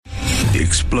the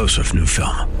explosive new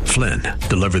film, Flynn,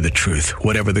 Deliver the Truth,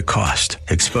 Whatever the Cost,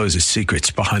 exposes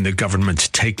secrets behind the government's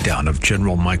takedown of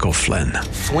General Michael Flynn.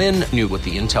 Flynn knew what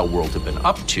the intel world had been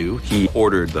up to. He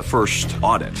ordered the first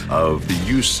audit of the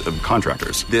use of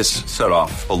contractors. This set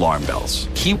off alarm bells.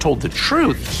 He told the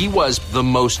truth. He was the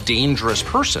most dangerous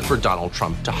person for Donald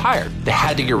Trump to hire. They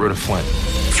had to get rid of Flynn.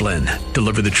 Flynn,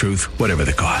 Deliver the Truth, Whatever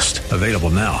the Cost. Available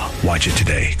now. Watch it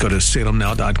today. Go to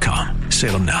salemnow.com.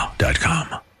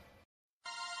 salemnow.com.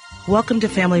 Welcome to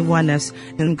Family Oneness,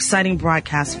 an exciting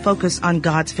broadcast focused on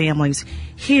God's families.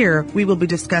 Here, we will be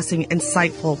discussing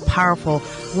insightful, powerful,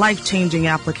 life-changing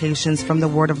applications from the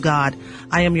Word of God.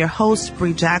 I am your host,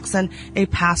 Bree Jackson, a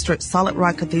pastor at Solid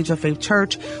Rock Cathedral Faith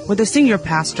Church, where the senior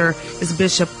pastor is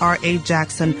Bishop R.A.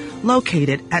 Jackson,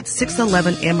 located at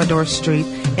 611 Amador Street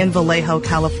in Vallejo,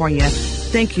 California.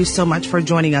 Thank you so much for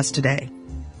joining us today.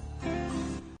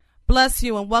 Bless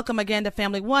you and welcome again to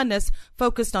Family Oneness,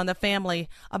 focused on the family,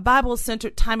 a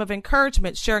Bible-centered time of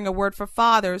encouragement, sharing a word for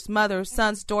fathers, mothers,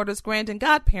 sons, daughters, grand and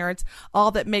godparents,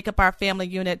 all that make up our family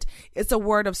unit. It's a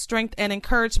word of strength and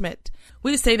encouragement.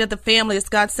 We say that the family is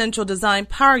God's central design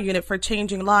power unit for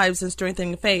changing lives and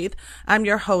strengthening faith. I'm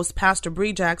your host, Pastor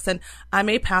Bree Jackson. I'm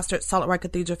a pastor at Solid Rock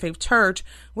Cathedral Faith Church,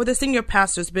 where the senior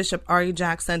pastor is Bishop R.E.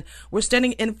 Jackson. We're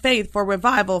standing in faith for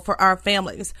revival for our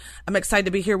families. I'm excited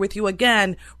to be here with you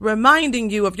again, reminding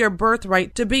you of your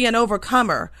birthright to be an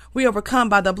overcomer. We overcome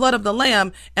by the blood of the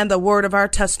Lamb and the word of our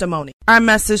testimony. Our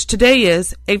message today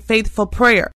is a faithful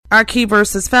prayer. Our key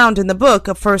verse is found in the book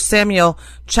of 1 Samuel,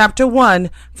 chapter 1,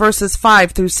 verses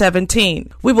 5 through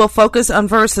 17. We will focus on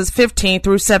verses 15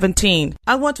 through 17.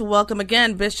 I want to welcome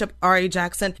again Bishop R.A.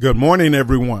 Jackson. Good morning,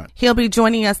 everyone. He'll be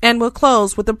joining us, and we'll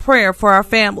close with a prayer for our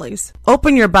families.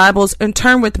 Open your Bibles and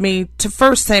turn with me to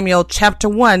 1 Samuel, chapter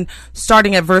 1,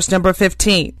 starting at verse number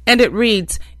 15. And it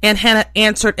reads, "And Hannah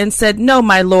answered and said, No,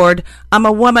 my lord, I'm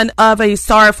a woman of a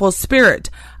sorrowful spirit.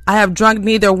 I have drunk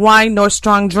neither wine nor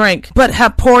strong drink, but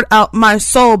have poured out my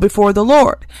soul before the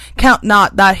Lord. Count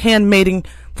not thy handmaiden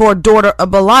for a daughter of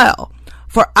Belial.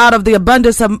 For out of the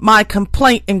abundance of my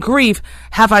complaint and grief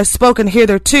have I spoken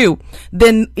hitherto."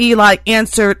 Then Eli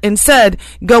answered and said,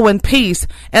 Go in peace,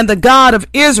 and the God of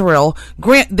Israel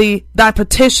grant thee thy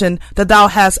petition that thou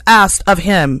hast asked of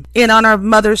him. In honor of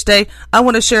Mother's Day, I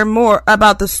want to share more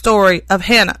about the story of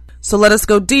Hannah. So let us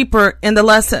go deeper in the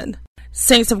lesson.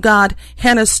 Saints of God,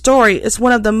 Hannah's story is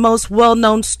one of the most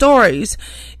well-known stories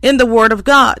in the Word of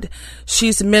God.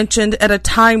 She's mentioned at a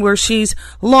time where she's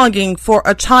longing for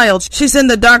a child. She's in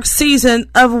the dark season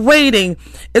of waiting.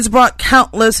 It's brought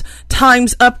countless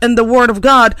times up in the Word of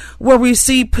God where we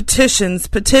see petitions.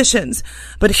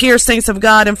 But here, saints of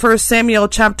God, in 1 Samuel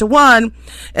chapter 1,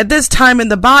 at this time in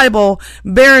the Bible,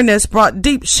 barrenness brought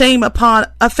deep shame upon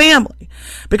a family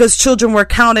because children were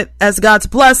counted as God's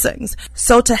blessings.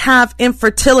 So to have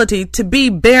infertility, to be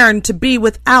barren, to be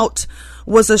without,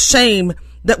 was a shame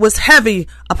that was heavy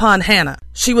upon Hannah.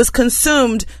 She was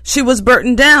consumed, she was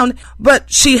burdened down,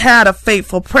 but she had a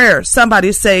faithful prayer.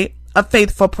 Somebody say, a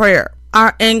faithful prayer.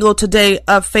 Our angle today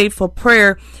of faithful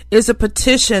prayer is a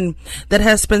petition that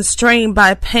has been strained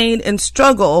by pain and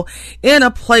struggle in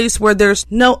a place where there's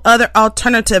no other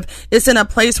alternative. It's in a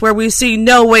place where we see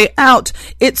no way out.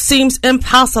 It seems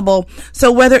impossible.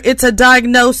 So whether it's a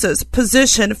diagnosis,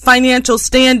 position, financial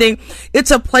standing,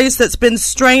 it's a place that's been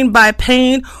strained by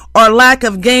pain or lack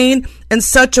of gain in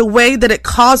such a way that it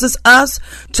causes us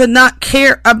to not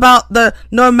care about the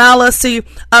normalcy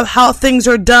of how things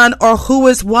are done or who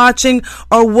is watching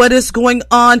or what is going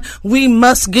on. We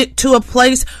must get to a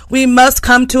place. We must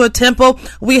come to a temple.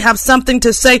 We have something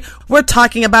to say. We're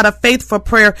talking about a faithful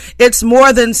prayer. It's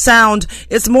more than sound.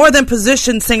 It's more than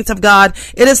position, saints of God.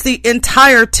 It is the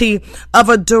entirety of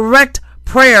a direct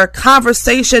prayer,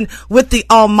 conversation with the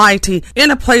Almighty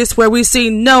in a place where we see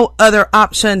no other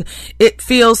option. It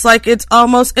feels like it's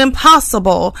almost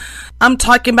impossible. I'm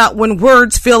talking about when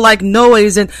words feel like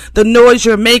noise and the noise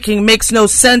you're making makes no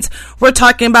sense. We're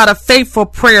talking about a faithful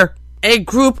prayer, a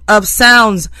group of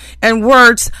sounds and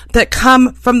words that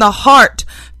come from the heart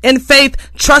in faith,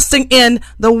 trusting in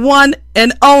the one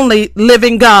and only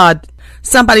living God.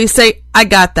 Somebody say, I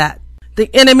got that. The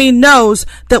enemy knows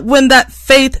that when that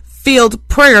faith-filled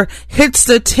prayer hits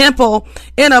the temple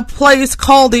in a place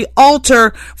called the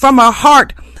altar from a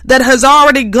heart that has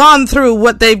already gone through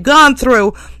what they've gone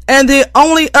through, and the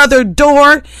only other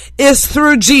door is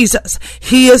through Jesus.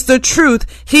 He is the truth.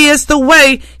 He is the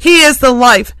way. He is the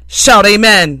life. Shout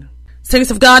amen.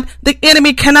 Saints of God, the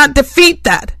enemy cannot defeat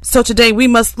that. So today we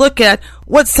must look at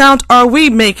what sound are we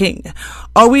making?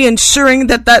 Are we ensuring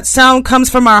that that sound comes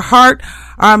from our heart,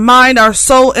 our mind, our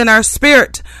soul, and our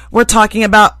spirit? We're talking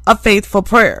about a faithful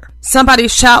prayer. Somebody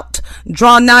shout,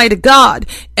 draw nigh to God,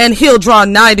 and he'll draw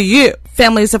nigh to you.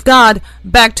 Families of God,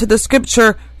 back to the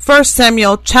scripture, 1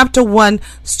 Samuel chapter 1,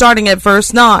 starting at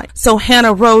verse 9. So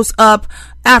Hannah rose up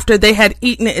after they had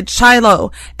eaten at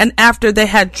Shiloh, and after they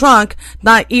had drunk,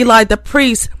 now Eli the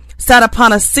priest sat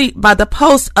upon a seat by the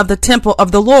post of the temple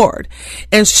of the Lord.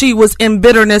 And she was in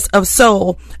bitterness of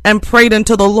soul, and prayed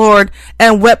unto the Lord,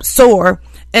 and wept sore.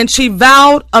 And she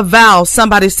vowed a vow,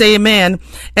 somebody say amen,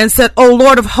 and said, O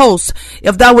Lord of hosts,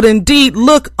 if thou would indeed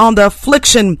look on the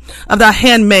affliction of thy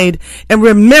handmaid, and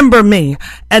remember me,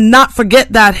 and not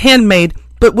forget thy handmaid,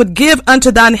 but would give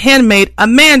unto thine handmaid a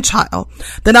man-child,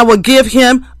 then I will give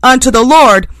him unto the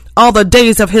Lord all the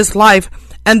days of his life,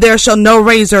 and there shall no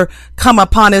razor come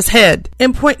upon his head.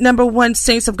 In point number 1,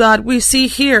 saints of God, we see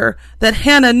here that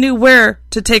Hannah knew where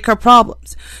to take her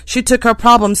problems. She took her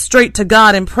problems straight to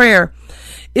God in prayer.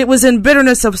 It was in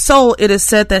bitterness of soul, it is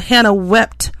said, that Hannah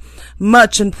wept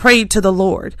much and prayed to the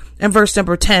Lord. In verse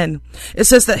number 10, it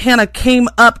says that Hannah came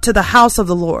up to the house of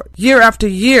the Lord. Year after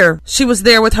year, she was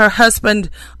there with her husband,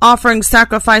 offering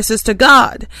sacrifices to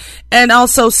God, and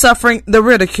also suffering the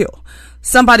ridicule.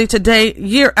 Somebody today,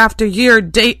 year after year,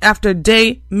 day after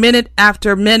day, minute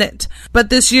after minute.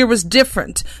 But this year was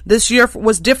different. This year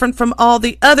was different from all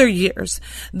the other years.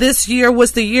 This year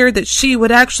was the year that she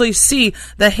would actually see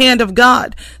the hand of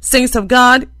God. Saints of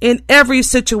God, in every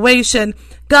situation,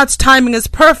 God's timing is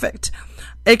perfect.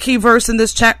 A key verse in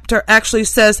this chapter actually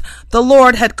says, the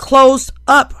Lord had closed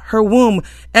up her womb,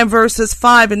 in verses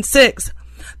 5 and 6.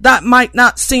 That might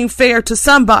not seem fair to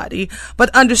somebody,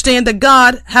 but understand that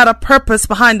God had a purpose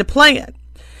behind the plan.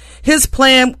 His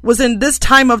plan was in this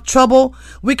time of trouble.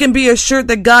 We can be assured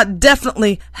that God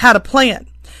definitely had a plan.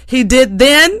 He did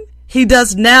then, he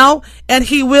does now, and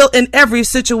he will in every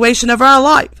situation of our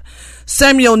life.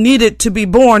 Samuel needed to be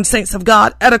born, saints of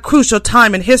God, at a crucial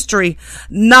time in history.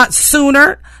 Not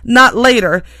sooner, not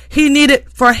later. He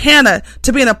needed for Hannah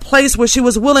to be in a place where she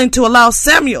was willing to allow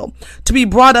Samuel to be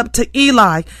brought up to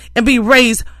Eli and be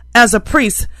raised as a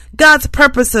priest. God's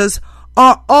purposes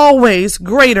are always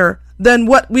greater than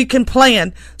what we can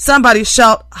plan. Somebody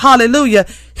shout hallelujah.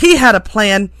 He had a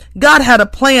plan. God had a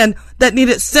plan that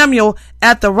needed Samuel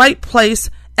at the right place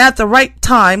at the right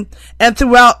time and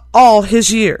throughout all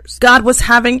his years. God was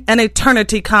having an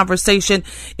eternity conversation.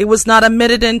 It was not a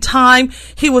minute in time.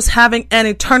 He was having an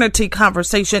eternity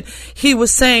conversation. He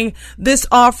was saying, this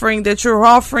offering that you're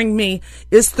offering me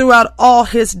is throughout all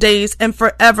his days and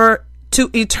forever to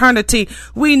eternity.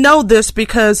 We know this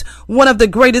because one of the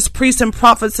greatest priests and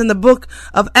prophets in the book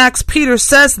of Acts, Peter,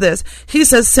 says this. He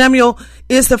says Samuel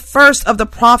is the first of the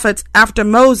prophets after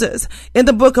Moses. In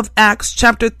the book of Acts,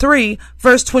 chapter 3,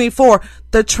 verse 24,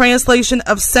 the translation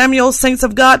of Samuel, saints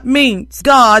of God, means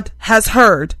God has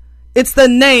heard. It's the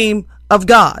name of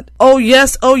God. Oh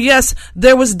yes,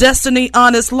 there was destiny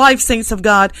on his life, saints of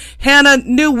God. Hannah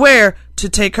knew where to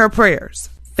take her prayers.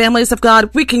 Families of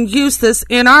God, we can use this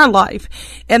in our life,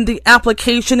 and the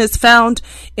application is found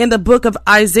in the book of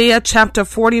Isaiah chapter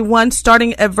 41,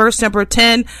 starting at verse number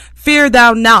 10. Fear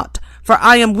thou not, for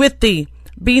I am with thee.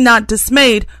 Be not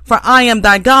dismayed, for I am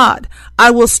thy God.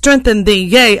 I will strengthen thee,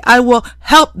 yea, I will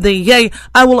help thee, yea,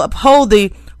 I will uphold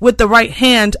thee with the right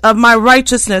hand of my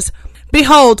righteousness.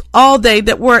 Behold, all they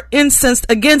that were incensed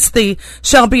against thee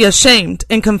shall be ashamed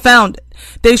and confounded.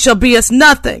 They shall be as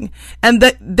nothing, and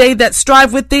they that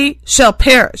strive with thee shall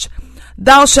perish.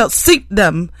 Thou shalt seek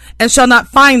them, and shall not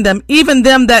find them, even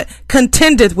them that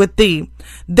contended with thee.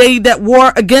 They that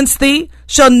war against thee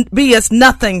shall be as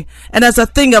nothing, and as a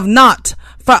thing of naught.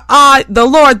 For I, the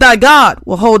Lord thy God,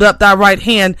 will hold up thy right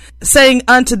hand, saying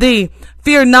unto thee,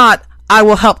 Fear not, I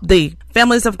will help thee.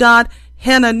 Families of God,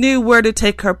 Hannah knew where to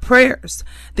take her prayers.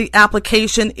 The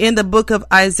application in the book of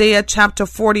Isaiah chapter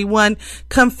 41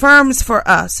 confirms for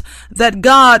us that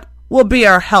God will be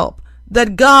our help,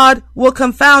 that God will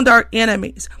confound our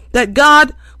enemies, that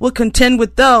God will contend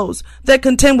with those that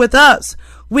contend with us.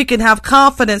 We can have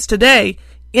confidence today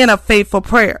in a faithful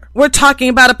prayer. We're talking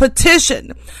about a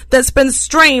petition that's been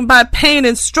strained by pain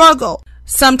and struggle.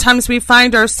 Sometimes we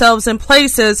find ourselves in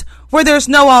places where there's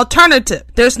no alternative.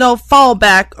 There's no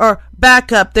fallback or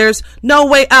backup. There's no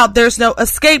way out. There's no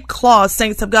escape clause,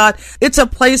 saints of God. It's a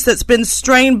place that's been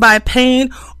strained by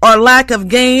pain or lack of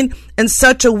gain in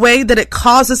such a way that it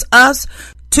causes us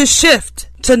to shift,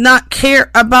 to not care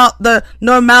about the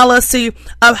normalcy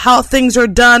of how things are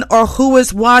done or who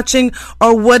is watching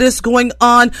or what is going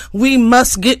on. We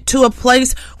must get to a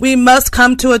place. We must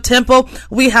come to a temple.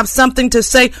 We have something to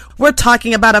say. We're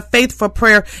talking about a faithful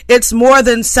prayer. It's more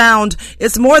than sound.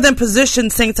 It's more than position,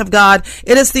 saints of God.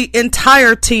 It is the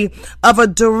entirety of a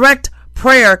direct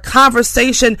prayer,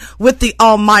 conversation with the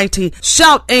Almighty.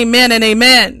 Shout amen and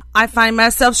amen. I find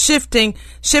myself shifting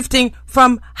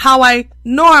from how I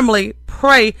normally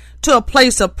pray to a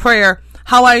place of prayer,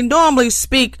 how I normally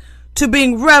speak to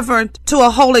being reverent to a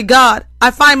holy God.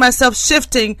 I find myself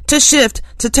shifting to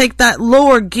take that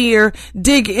lower gear,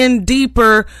 dig in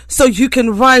deeper so you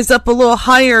can rise up a little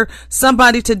higher.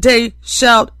 Somebody today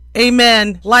shout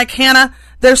amen. Like Hannah,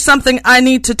 there's something I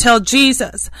need to tell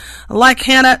Jesus. Like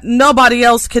Hannah, nobody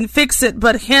else can fix it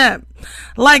but him.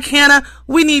 Like Hannah,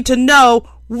 we need to know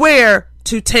where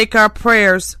to take our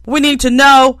prayers. We need to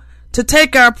know to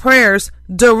take our prayers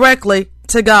directly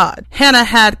to God. Hannah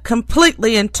had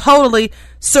completely and totally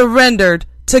surrendered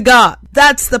to God.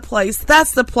 That's the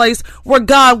place where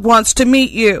God wants to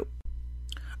meet you.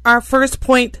 Our first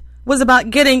point was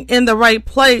about getting in the right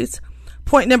place.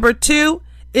 Point number 2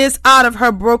 is out of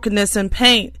her brokenness and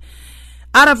pain.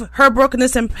 Out of her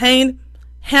brokenness and pain,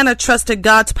 Hannah trusted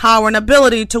God's power and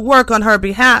ability to work on her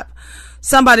behalf.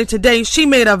 Somebody today, she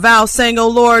made a vow saying, "O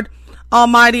Lord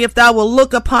Almighty, if thou will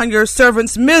look upon your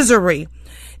servant's misery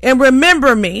and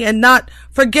remember me and not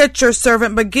forget your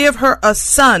servant, but give her a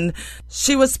son."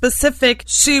 She was specific.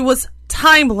 She was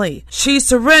timely. She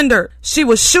surrendered. She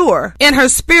was sure in her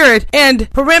spirit and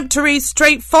peremptory,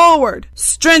 straightforward,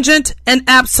 stringent, and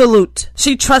absolute.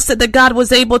 She trusted that God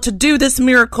was able to do this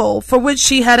miracle for which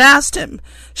she had asked him.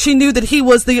 She knew that he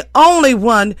was the only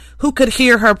one who could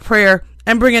hear her prayer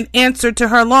and bring an answer to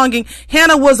her longing.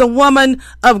 Hannah was a woman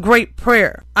of great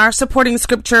prayer. Our supporting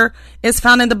scripture is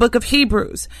found in the book of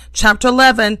Hebrews, chapter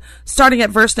 11, starting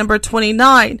at verse number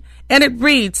 29, and it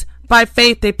reads, "By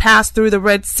faith they passed through the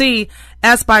Red Sea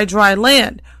as by dry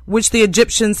land, which the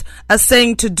Egyptians,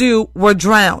 essaying to do, were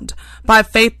drowned. By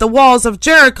faith the walls of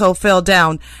Jericho fell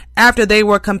down after they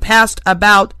were compassed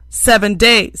about 7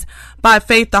 days. By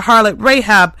faith the harlot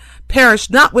Rahab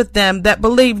perished not with them that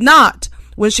believed not,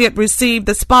 when she had received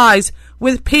the spies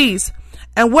with peace.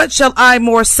 And what shall I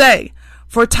more say?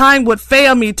 For time would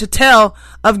fail me to tell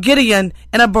of Gideon,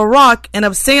 and of Barak, and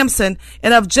of Samson,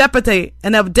 and of Jephthah,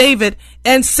 and of David,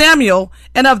 and Samuel,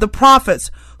 and of the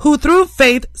prophets, who through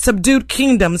faith subdued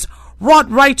kingdoms, wrought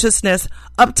righteousness,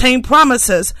 obtained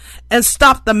promises, and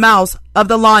stopped the mouths of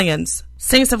the lions."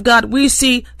 Saints of God, we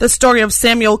see the story of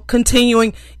Samuel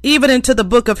continuing even into the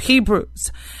book of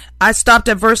Hebrews. I stopped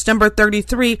at verse number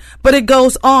 33, but it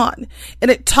goes on,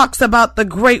 and it talks about the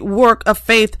great work of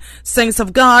faith, saints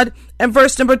of God. And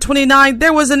verse number 29,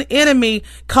 there was an enemy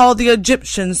called the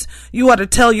Egyptians. You ought to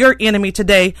tell your enemy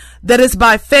today that is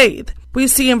by faith. We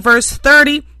see in verse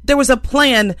 30, there was a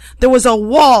plan. There was a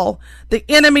wall. The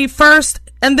enemy first,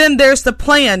 and then there's the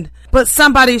plan. But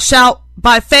somebody shout,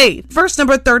 by faith. Verse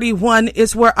number 31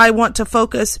 is where I want to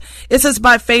focus. It says,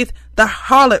 by faith, the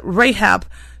harlot Rahab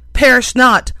perished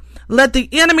not. Let the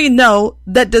enemy know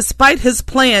that despite his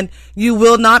plan, you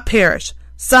will not perish.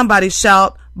 Somebody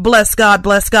shout, bless God,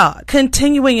 bless God.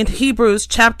 Continuing in Hebrews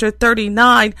chapter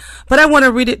 39, but I want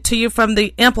to read it to you from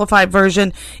the Amplified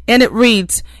version, and it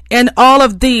reads, "And all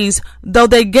of these, though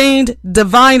they gained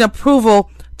divine approval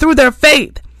through their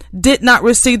faith, did not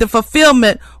receive the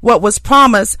fulfillment what was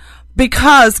promised,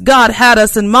 because God had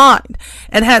us in mind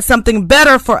and had something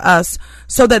better for us,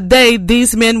 so that they,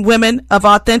 these men, women of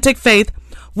authentic faith,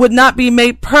 would not be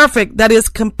made perfect, that is,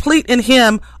 complete in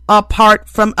him, apart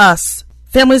from us."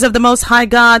 Families of the Most High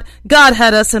God, God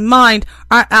had us in mind.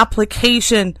 Our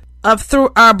application of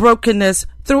through our brokenness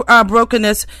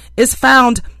is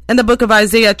found in the book of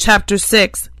Isaiah chapter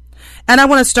 6. And I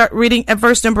want to start reading at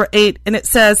verse number 8, and it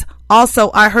says,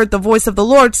 "Also I heard the voice of the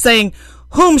Lord saying,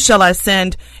 Whom shall I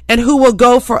send, and who will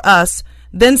go for us?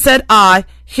 Then said I,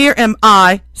 Here am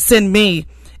I, send me.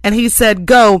 And he said,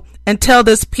 Go and tell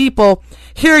this people,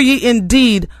 Hear ye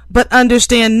indeed, but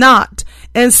understand not,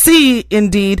 and see ye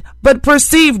indeed, but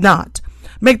perceive not.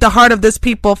 Make the heart of this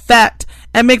people fat,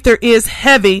 and make their ears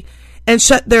heavy, and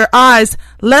shut their eyes,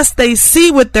 lest they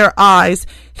see with their eyes,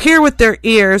 hear with their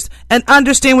ears, and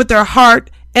understand with their heart,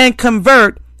 and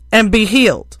convert, and be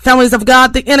healed." Families of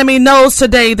God, the enemy knows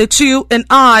today that you and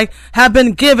I have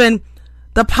been given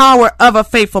the power of a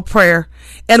faithful prayer.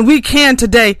 And we can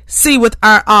today see with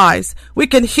our eyes. We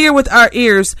can hear with our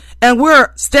ears. And we're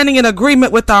standing in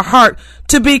agreement with our heart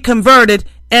to be converted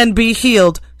and be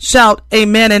healed. Shout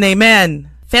amen and amen.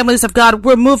 Families of God,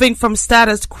 we're moving from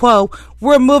status quo.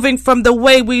 We're moving from the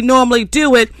way we normally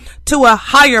do it to a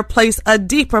higher place, a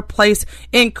deeper place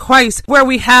in Christ, where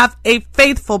we have a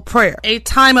faithful prayer, a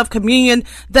time of communion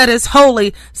that is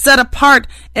holy, set apart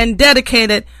and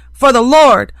dedicated for the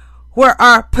Lord, where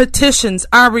our petitions,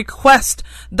 our requests,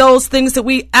 those things that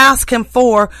we ask him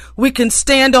for, we can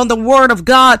stand on the word of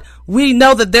God. We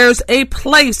know that there's a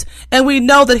place, and we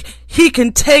know that he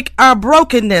can take our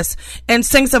brokenness. And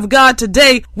saints of God,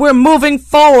 today we're moving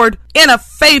forward in a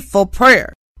faithful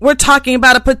prayer. We're talking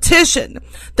about a petition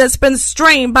that's been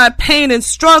strained by pain and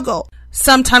struggle.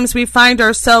 Sometimes we find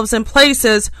ourselves in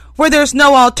places where there's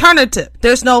no alternative.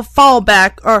 There's no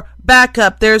fallback or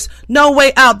backup. There's no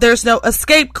way out. There's no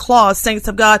escape clause, saints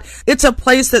of God. It's a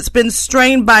place that's been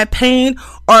strained by pain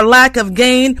or lack of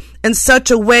gain in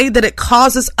such a way that it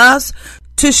causes us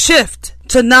to shift,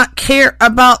 to not care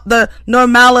about the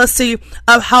normalcy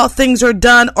of how things are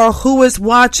done or who is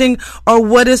watching or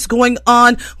what is going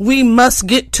on. We must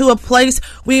get to a place.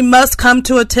 We must come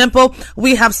to a temple.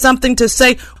 We have something to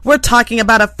say. We're talking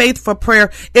about a faithful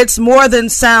prayer. It's more than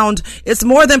sound. It's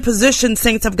more than position,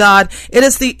 saints of God. It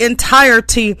is the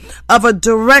entirety of a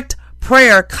direct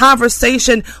prayer,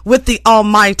 conversation with the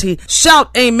Almighty. Shout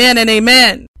amen and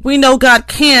amen. We know God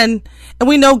can, and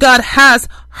we know God has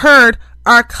heard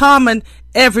our common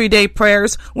everyday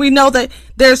prayers. We know that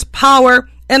there's power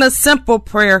in a simple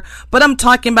prayer, but I'm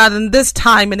talking about in this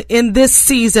time and in this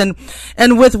season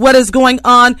and with what is going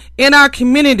on in our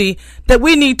community, that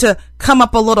we need to come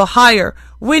up a little higher.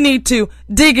 We need to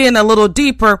dig in a little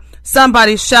deeper.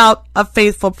 Somebody shout a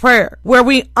faithful prayer where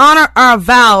we honor our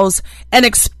vows and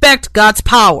expect God's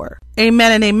power.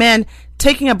 Amen and amen.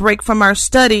 Taking a break from our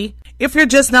study. If you're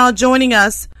just now joining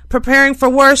us, preparing for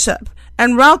worship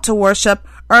and route to worship,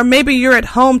 or maybe you're at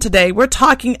home today, we're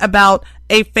talking about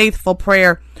a faithful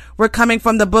prayer. We're coming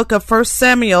from the book of 1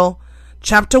 Samuel,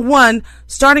 chapter 1,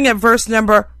 starting at verse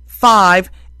number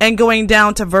 5 and going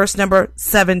down to verse number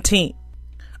 17.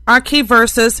 Our key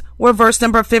verses were verse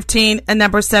number 15 and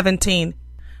number 17.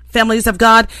 Families of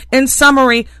God, in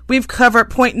summary, we've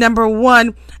covered point number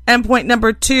 1 and point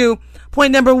number 2.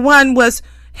 Point number 1 was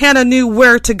Hannah knew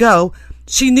where to go.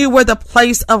 She knew where the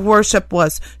place of worship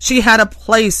was. She had a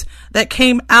place that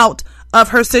came out of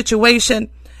her situation.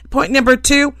 Point number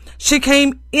 2, she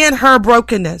came in her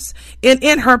brokenness and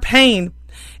in her pain.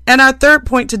 And our third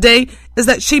point today is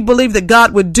that she believed that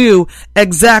God would do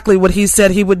exactly what he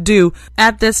said he would do.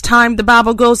 At this time, the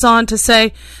Bible goes on to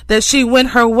say that she went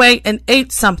her way and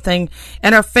ate something,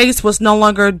 and her face was no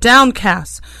longer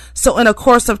downcast. So in a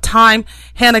course of time,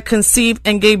 Hannah conceived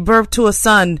and gave birth to a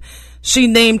son. She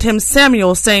named him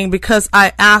Samuel, saying, because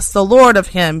I asked the Lord of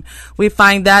him. We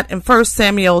find that in 1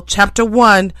 Samuel chapter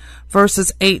 1,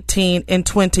 verses 18 and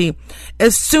 20.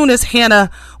 As soon as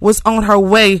Hannah was on her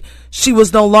way, she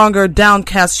was no longer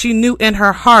downcast. She knew in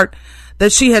her heart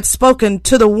that she had spoken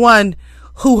to the one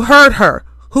who heard her,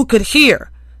 who could hear.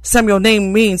 Samuel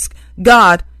name means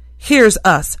God hears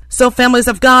us. So families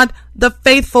of God, the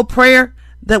faithful prayer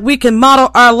that we can model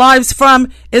our lives from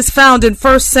is found in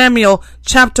 1 Samuel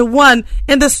chapter 1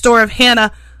 in the story of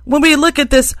Hannah. When we look at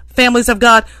this, families of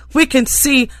God, we can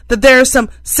see that there is some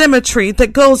symmetry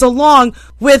that goes along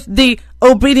with the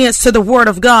obedience to the word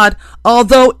of God.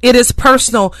 Although it is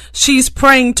personal, she's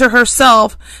praying to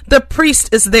herself. The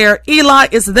priest is there. Eli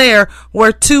is there,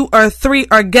 where 2 or 3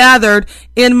 are gathered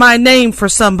in my name for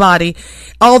somebody.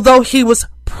 Although he was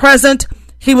present,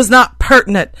 he was not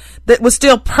pertinent. That was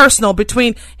still personal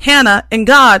between Hannah and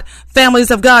God. Families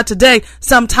of God, today,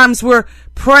 sometimes we're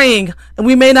praying and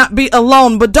we may not be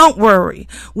alone, but don't worry.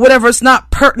 Whatever's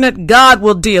not pertinent, God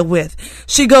will deal with.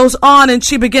 She goes on and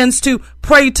she begins to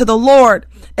pray to the Lord.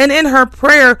 And in her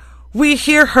prayer, we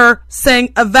hear her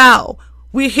saying a vow.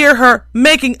 We hear her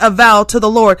making a vow to the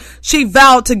Lord. She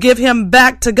vowed to give him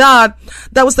back to God.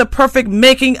 That was the perfect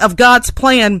making of God's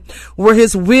plan. Where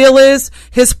his will is,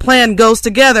 his plan goes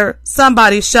together.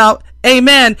 Somebody shout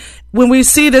amen. When we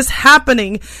see this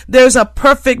happening, there's a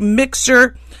perfect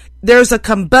mixture. There's a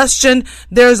combustion.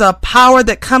 There's a power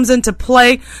that comes into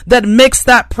play that makes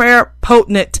that prayer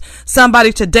potent.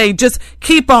 Somebody today, just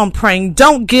keep on praying.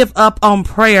 Don't give up on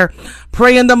prayer.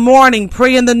 Pray in the morning.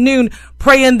 Pray in the noon.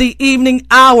 Pray in the evening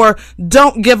hour.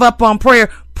 Don't give up on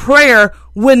prayer. Prayer,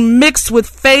 when mixed with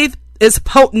faith, is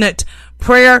potent.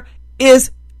 Prayer is,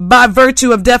 by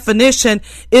virtue of definition,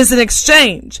 is an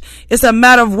exchange. It's a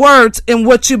matter of words in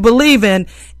what you believe in.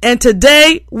 And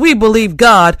today, we believe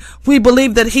God. We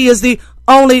believe that he is the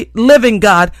only living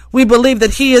God. We believe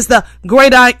that he is the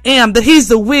great I am, that he's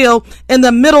the wheel in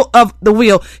the middle of the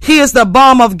wheel. He is the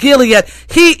balm of Gilead.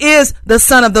 He is the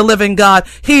Son of the living God.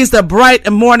 He's the bright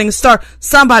and morning star.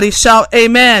 Somebody shout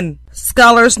amen.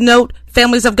 Scholars note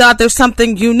Families of God, there's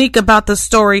something unique about the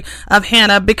story of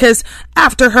Hannah, because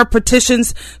after her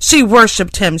petitions, she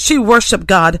worshiped him. She worshiped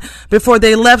God. Before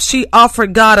they left, she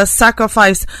offered God a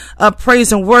sacrifice of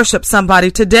praise and worship. Somebody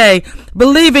today,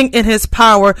 believing in his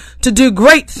power to do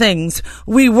great things.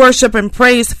 We worship and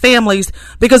praise, families,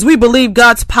 because we believe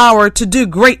God's power to do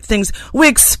great things. We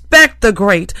expect the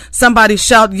great. Somebody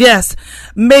shout yes.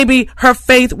 Maybe her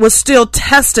faith was still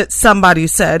tested, somebody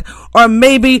said, or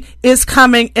maybe it's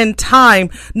coming in time.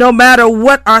 No matter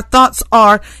what our thoughts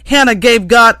are, Hannah gave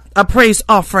God a praise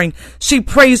offering. She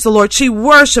praised the Lord. She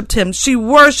worshiped him. She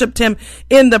worshiped him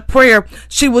in the prayer.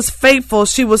 She was faithful.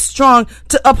 She was strong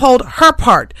to uphold her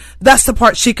part. That's the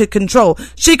part she could control.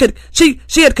 She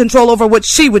had control over what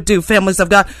she would do, families of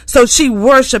God. So she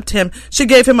worshiped him. She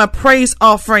gave him a praise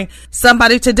offering.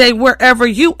 Somebody today, wherever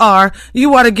you are,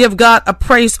 you ought to give God a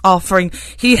praise offering.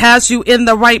 He has you in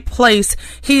the right place.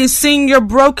 He is seeing your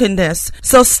brokenness.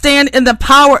 So stand in the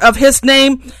power of his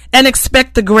name and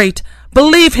expect the great.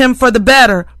 Believe him for the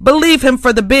better. Believe him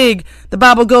for the big. The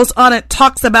Bible goes on and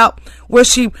talks about where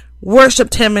she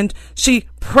worshiped him and she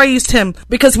praised him,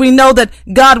 because we know that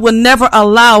God will never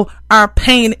allow our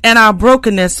pain and our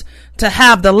brokenness to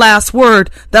have the last word.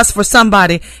 That's for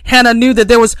somebody. Hannah knew that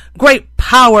there was great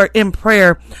power in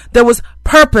prayer. There was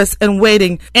purpose in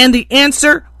waiting, and the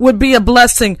answer would be a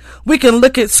blessing. We can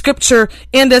look at scripture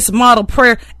in this model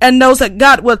prayer and knows that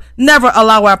God will never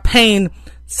allow our pain,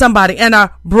 somebody, and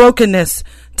our brokenness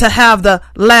to have the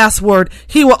last word.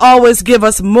 He will always give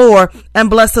us more and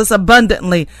bless us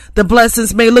abundantly. The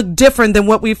blessings may look different than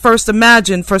what we first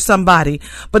imagined for somebody,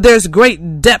 but there's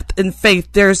great depth in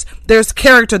faith. There's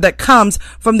character that comes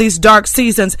from these dark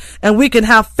seasons, and we can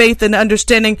have faith and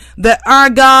understanding that our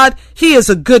God, he is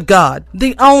a good God,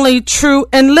 the only true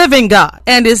and living God,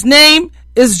 and his name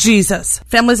is Jesus.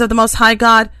 Families of the Most High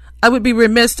God, I would be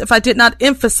remiss if I did not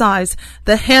emphasize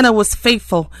that Hannah was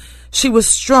faithful. She was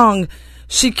strong.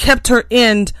 She kept her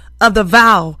end of the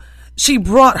vow. She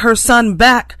brought her son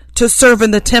back to serve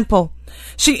in the temple.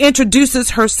 She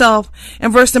introduces herself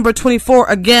in verse number 24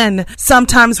 again.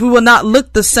 Sometimes we will not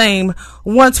look the same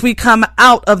once we come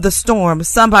out of the storm.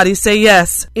 Somebody say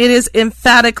yes. It is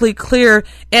emphatically clear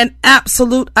and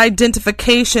absolute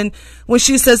identification when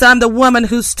she says, I'm the woman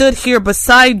who stood here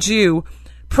beside you,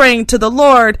 praying to the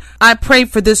Lord. I prayed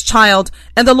for this child,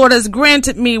 and the Lord has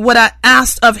granted me what I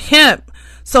asked of him.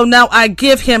 So now I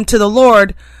give him to the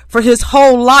Lord. For his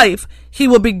whole life, he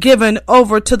will be given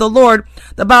over to the Lord.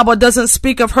 The Bible doesn't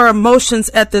speak of her emotions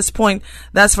at this point.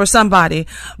 That's for somebody.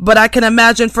 But I can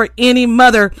imagine for any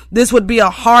mother, this would be a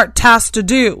hard task to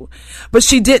do. But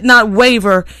she did not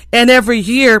waver. And every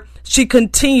year, she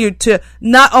continued to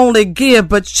not only give,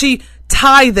 but she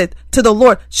tithed to the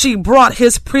Lord. She brought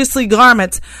his priestly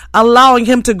garments, allowing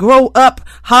him to grow up,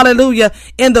 hallelujah,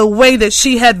 in the way that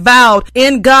she had vowed.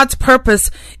 In God's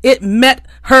purpose, it met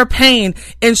her pain,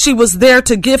 and she was there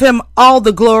to give him all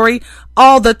the glory,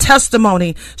 all the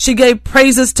testimony. She gave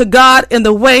praises to God in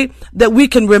the way that we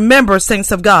can remember,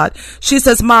 saints of God. She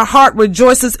says, my heart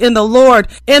rejoices in the Lord.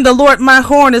 In the Lord, my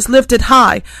horn is lifted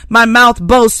high. My mouth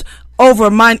boasts over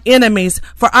mine enemies,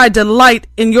 for I delight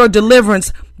in your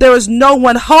deliverance. There is no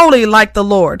one holy like the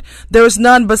Lord. There is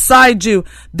none beside you.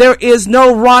 There is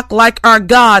no rock like our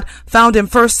God, found in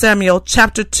 1 Samuel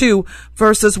chapter 2,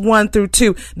 verses 1 through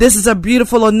 2. This is a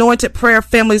beautiful anointed prayer,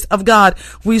 families of God.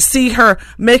 We see her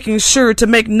making sure to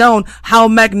make known how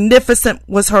magnificent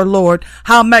was her Lord,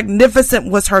 how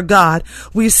magnificent was her God.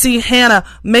 We see Hannah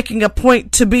making a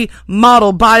point to be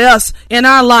modeled by us in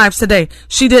our lives today.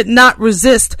 She did not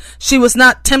resist. She was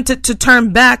not tempted to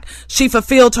turn back. She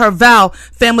fulfilled her vow.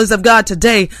 Families of God,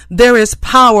 today there is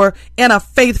power in a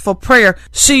faithful prayer.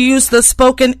 She used the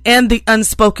spoken and the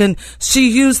unspoken. She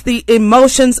used the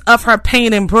emotions of her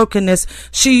pain and brokenness.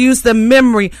 She used the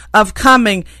memory of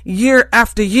coming year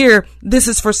after year. This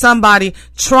is for somebody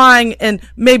trying and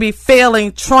maybe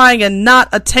failing, trying and not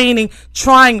attaining,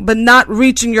 trying but not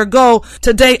reaching your goal.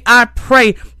 Today I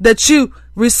pray that you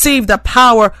receive the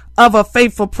power of a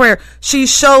faithful prayer. She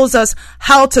shows us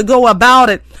how to go about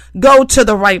it. Go to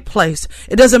the right place.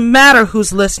 It doesn't matter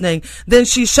who's listening. Then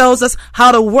she shows us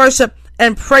how to worship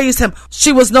and praise him.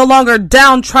 She was no longer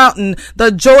downtrodden.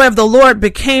 The joy of the Lord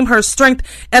became her strength.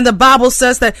 And the Bible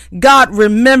says that God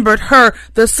remembered her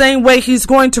the same way he's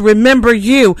going to remember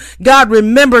you. God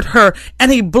remembered her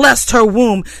and he blessed her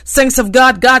womb. Saints of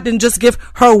God, God didn't just give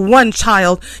her one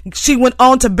child. She went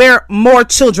on to bear more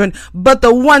children, but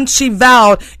the one she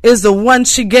vowed is the one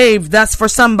she gave. That's for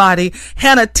somebody.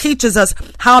 Hannah teaches us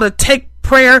how to take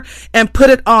prayer and put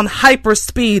it on hyper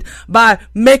speed by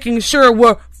making sure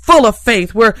we're full of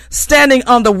faith. We're standing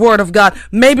on the word of God.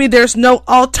 Maybe there's no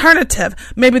alternative.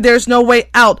 Maybe there's no way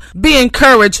out. Be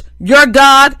encouraged. Your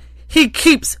God, he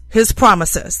keeps his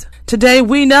promises. Today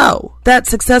we know that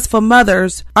successful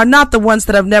mothers are not the ones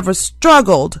that have never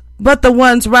struggled, but the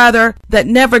ones rather that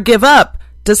never give up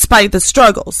despite the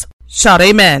struggles. Shout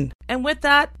amen. And with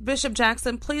that, Bishop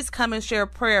Jackson, please come and share a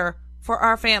prayer for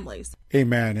our families.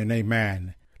 Amen and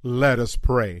amen. Let us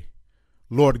pray.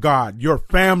 Lord God, your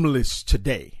families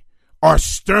today are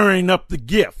stirring up the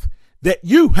gift that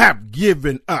you have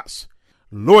given us.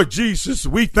 Lord Jesus,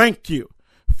 we thank you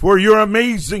for your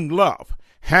amazing love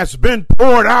has been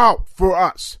poured out for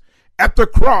us at the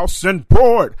cross and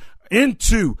poured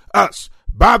into us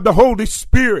by the Holy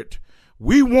Spirit.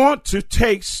 We want to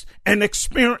taste and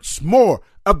experience more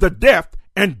of the depth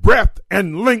and breadth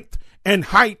and length and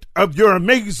height of your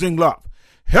amazing love.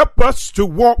 Help us to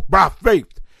walk by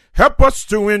faith. Help us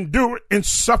to endure in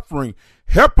suffering.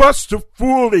 Help us to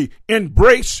fully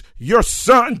embrace your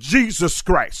Son, Jesus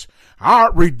Christ,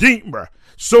 our Redeemer.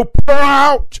 So pour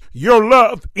out your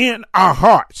love in our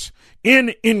hearts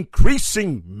in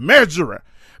increasing measure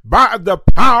by the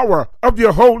power of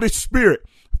your Holy Spirit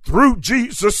through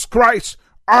Jesus Christ,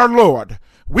 our Lord.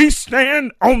 We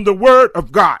stand on the word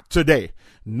of God today,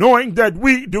 knowing that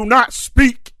we do not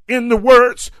speak in the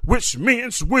words which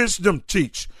men's wisdom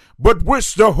teach, but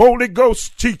which the Holy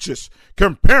Ghost teaches,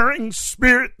 comparing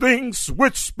spirit things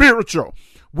with spiritual.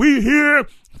 We hear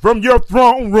from your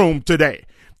throne room today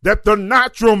that the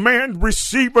natural man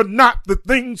receiveth not the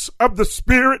things of the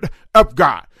Spirit of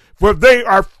God, for they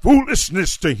are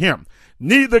foolishness to him,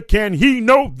 neither can he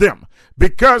know them,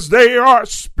 because they are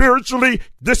spiritually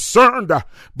discerned.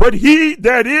 But he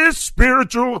that is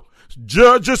spiritual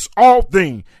judges all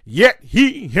things, yet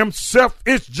he himself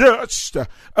is judged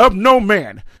of no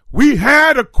man. We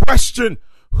had a question,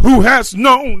 who has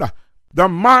known the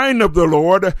mind of the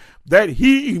Lord, that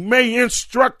he may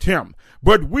instruct him?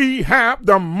 But we have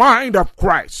the mind of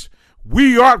Christ.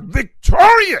 We are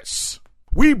victorious.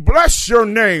 We bless your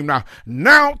name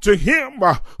now to him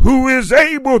who is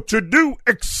able to do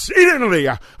exceedingly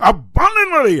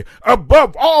abundantly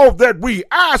above all that we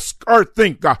ask or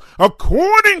think,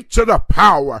 according to the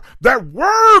power that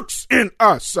works in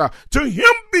us. To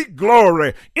him be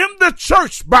glory in the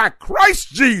church by Christ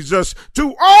Jesus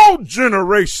to all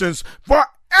generations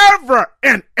forever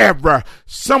and ever.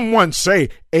 Someone say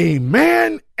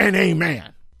amen and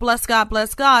amen. Bless God,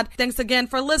 bless God. Thanks again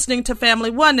for listening to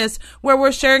Family Oneness, where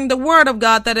we're sharing the word of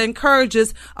God that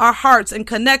encourages our hearts and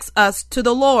connects us to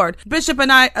the Lord. Bishop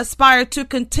and I aspire to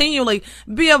continually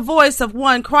be a voice of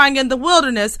one crying in the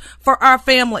wilderness for our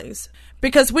families.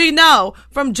 Because we know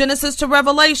from Genesis to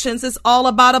Revelations, it's all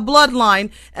about a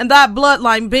bloodline, and that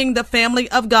bloodline being the family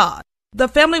of God. The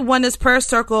Family Oneness Prayer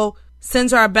Circle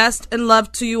sends our best and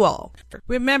love to you all.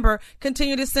 Remember,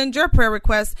 continue to send your prayer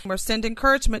requests or send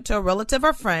encouragement to a relative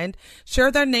or friend. Share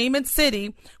their name and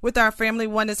city with our Family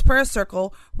Oneness Prayer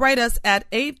Circle. Write us at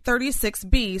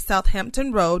 836B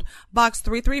Southampton Road, Box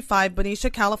 335, Benicia,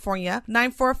 California,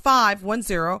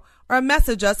 94510. Or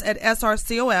message us at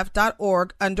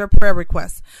srcof.org under prayer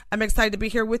requests. I'm excited to be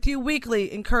here with you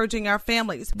weekly, encouraging our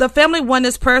families. The Family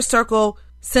Oneness Prayer Circle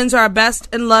sends our best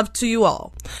and love to you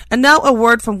all. And now a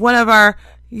word from one of our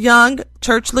young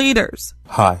church leaders.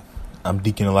 Hi, I'm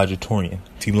Deacon Elijah Torian.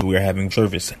 We are having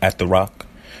service at The Rock.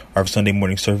 Our Sunday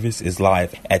morning service is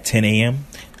live at 10 a.m.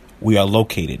 We are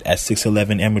located at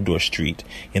 611 Amador Street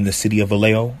in the city of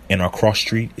Vallejo, and our cross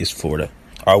street is Florida.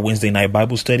 Our Wednesday night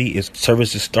Bible study is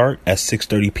services start at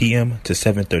 6:30 p.m. to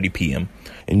 7:30 p.m.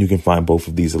 And you can find both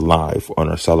of these live on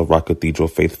our Solid Rock Cathedral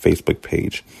Faith Facebook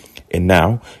page. And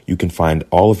now you can find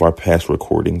all of our past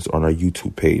recordings on our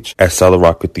YouTube page at Solid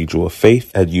Rock Cathedral of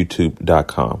Faith at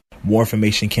youtube.com. More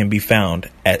information can be found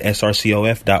at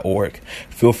srcof.org.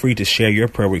 Feel free to share your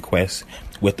prayer requests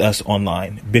with us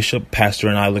online. Bishop, Pastor,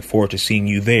 and I look forward to seeing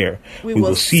you there. We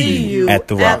will see you at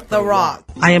The Rock.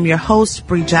 I am your host,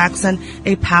 Bree Jackson,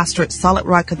 a pastor at Solid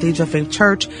Rock Cathedral Faith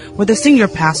Church, where the senior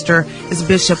pastor is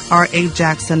Bishop R.A.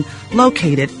 Jackson,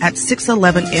 located at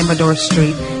 611 Amador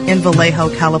Street in Vallejo,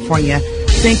 California.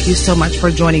 Thank you so much for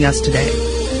joining us today.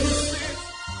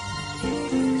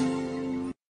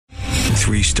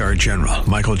 3-star General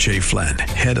Michael J. Flynn,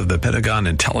 head of the Pentagon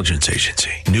Intelligence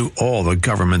Agency, knew all the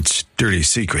government's dirty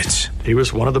secrets. He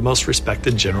was one of the most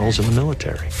respected generals in the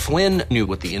military. Flynn knew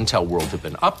what the intel world had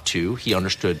been up to. He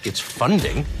understood its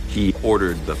funding. He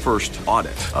ordered the first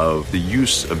audit of the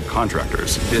use of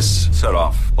contractors. This set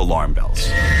off alarm bells.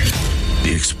 The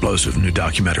explosive new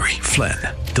documentary, Flynn,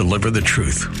 Deliver the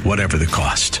Truth, Whatever the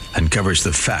Cost, uncovers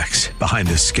the facts behind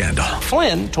this scandal.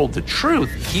 Flynn told the truth.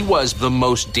 He was the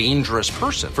most dangerous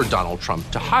person for Donald Trump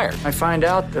to hire. I find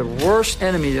out the worst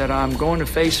enemy that I'm going to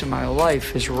face in my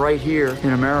life is right here in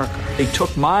America. They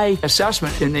took my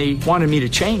assessment and they wanted me to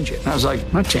change it. And I was like,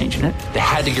 I'm not changing it. They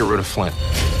had to get rid of Flynn.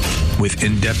 With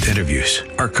in-depth interviews,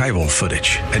 archival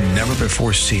footage, and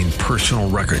never-before-seen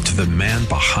personal records of the man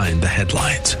behind the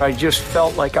headlines. I just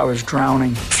felt like I was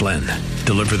drowning. Flynn,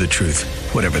 Deliver the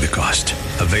Truth, Whatever the Cost.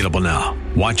 Available now.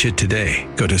 Watch it today.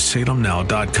 Go to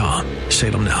salemnow.com.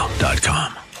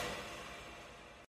 salemnow.com.